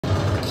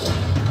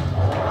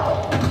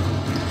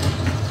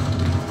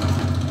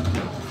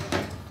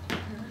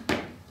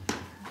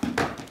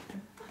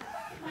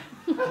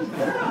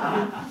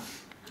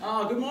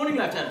Ah, good morning,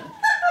 Lieutenant.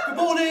 Good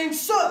morning,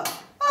 sir.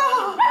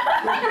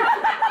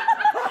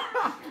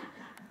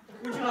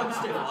 Would you like a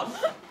stiff one?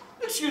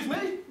 Excuse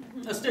me?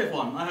 A stiff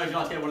one. I heard you'd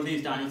like to get one of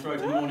these down your throat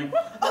in the morning.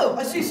 Oh,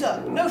 I see,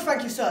 sir. No,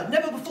 thank you, sir.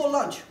 Never before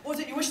lunch. What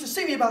is it you wish to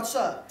see me about,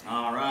 sir?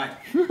 All right.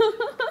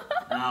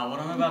 Now, what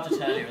I'm about to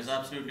tell you is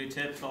absolutely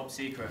tip-top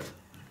secret,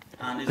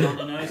 and is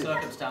under no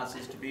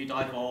circumstances to be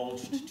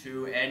divulged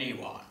to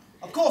anyone.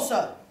 Of course,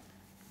 sir.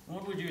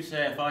 What would you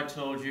say if I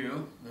told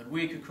you that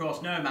we could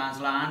cross no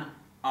man's land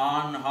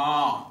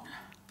unharmed?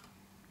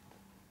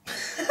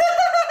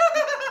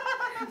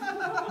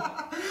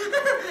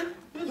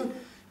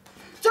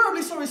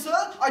 Terribly sorry,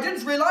 sir. I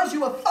didn't realise you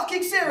were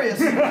fucking serious.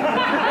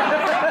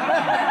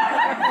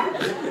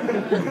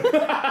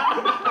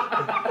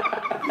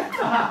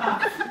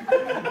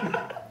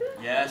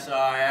 Yes,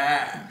 I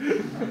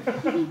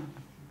am.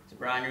 It's a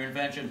brand new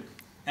invention.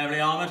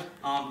 Heavily armoured,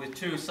 armed with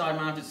 2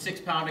 side-mounted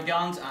 6-pounder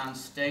guns and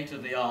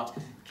state-of-the-art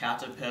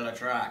caterpillar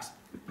tracks.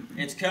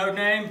 Its code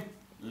name,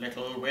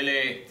 Little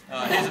Willie.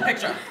 Here's a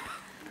picture.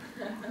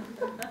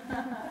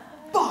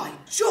 By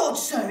George,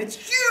 sir, it's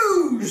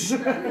huge!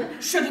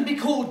 Should it be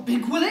called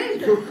Big Willie?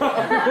 Good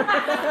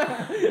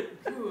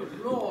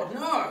Lord,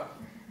 no.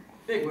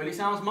 Big Willie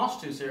sounds much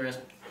too serious.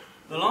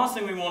 The last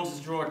thing we want is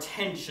to draw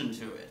attention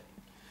to it.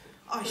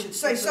 I should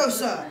say so,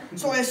 sir.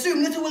 So I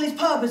assume Little Willie's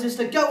purpose is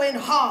to go in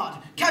hard,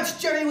 catch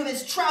Jerry with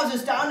his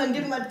trousers down and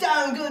give him a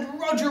damn good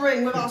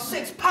rogering with our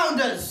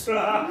 6-pounders.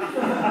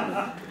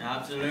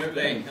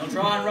 Absolutely. He'll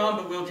try and run,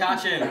 but we'll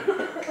catch him.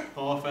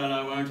 Poor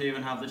fellow won't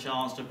even have the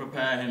chance to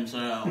prepare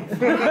himself.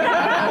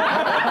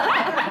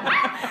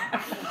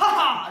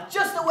 Ha!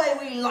 Just the way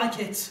we like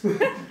it.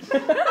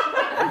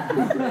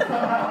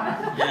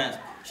 Yes.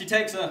 She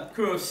takes a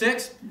crew of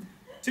 6,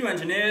 2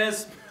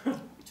 engineers,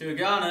 2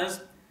 gunners,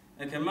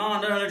 a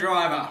commander and a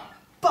driver.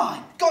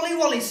 By golly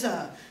wolly,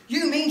 sir.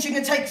 You mean she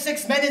can take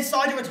 6 men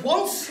inside her at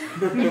once?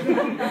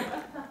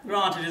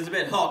 Granted, it's a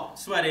bit hot,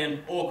 sweaty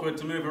and awkward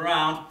to move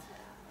around,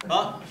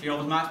 but she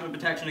offers maximum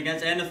protection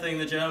against anything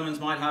the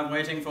Germans might have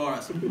waiting for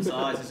us.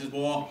 Besides, this is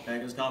war.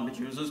 Beggars can't be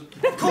choosers.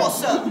 Of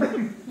course,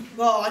 sir.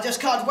 Well, I just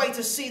can't wait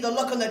to see the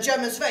look on the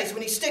German's face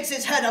when he sticks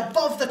his head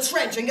above the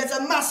trench and gets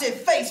a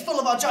massive face full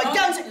of our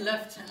gigantic...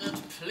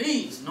 Lieutenant,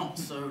 please, not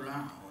so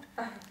loud.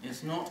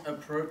 It's not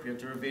appropriate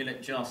to reveal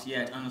it just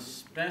yet, and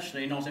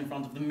especially not in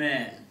front of the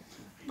men.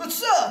 But,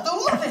 sir,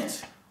 they'll love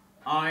it.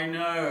 I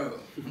know.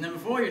 And then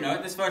before you know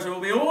it, this photo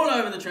will be all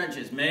over the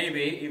trenches,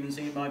 maybe even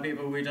seen by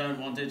people we don't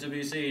want it to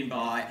be seen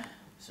by.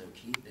 So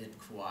keep it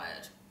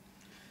quiet.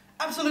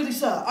 Absolutely,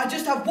 sir. I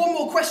just have one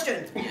more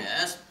question.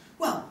 Yes?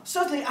 Well,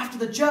 certainly after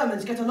the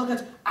Germans get a look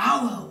at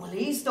our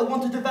willies, they'll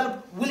want to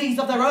develop willies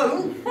of their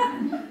own.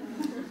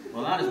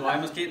 Well, that is why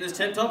we must keep this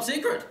tip-top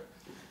secret.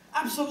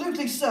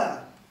 Absolutely,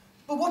 sir.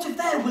 But what if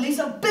their willies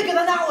are bigger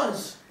than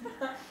ours?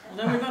 Well,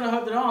 then we've got to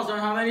hope that ours don't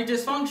have any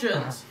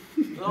dysfunctions.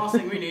 The last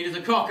thing we need is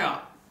a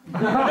cock-up.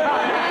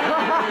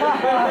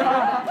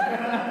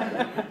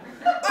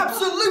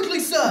 Absolutely,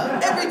 sir.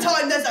 Every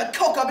time there's a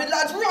cock-up, it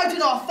lands right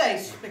in our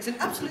face. Makes an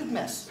absolute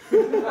mess.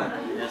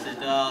 Yes, it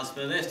does.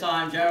 But this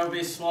time, Gerald will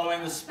be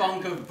swallowing the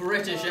spunk of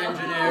British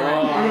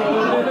engineering.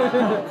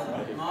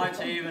 Might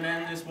even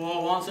end this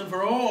war once and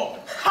for all.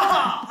 Ha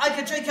ha! I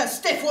could drink a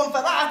stiff one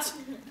for that.